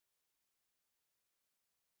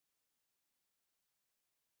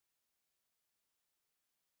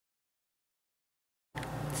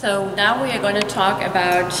So now we are going to talk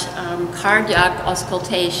about cardiac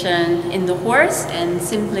auscultation in the horse and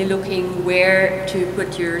simply looking where to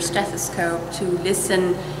put your stethoscope to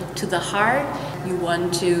listen to the heart. You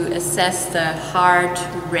want to assess the heart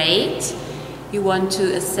rate, you want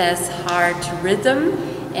to assess heart rhythm,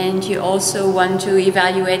 and you also want to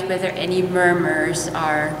evaluate whether any murmurs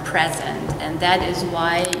are present. And that is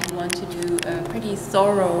why you want to do a pretty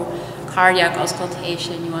thorough cardiac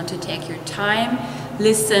auscultation. You want to take your time,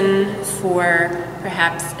 listen for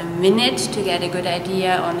perhaps a minute to get a good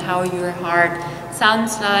idea on how your heart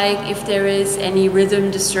sounds like. If there is any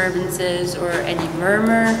rhythm disturbances or any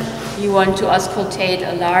murmur, you want to auscultate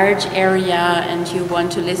a large area and you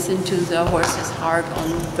want to listen to the horse's heart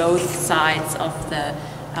on both sides of the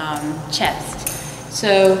chest.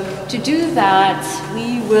 So to do that,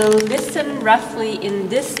 we will listen roughly in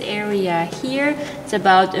this area here. It's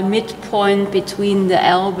about a midpoint between the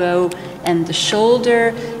elbow and the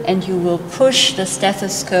shoulder, and you will push the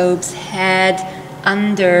stethoscope's head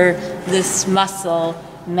under this muscle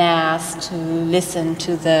mass to listen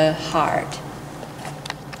to the heart.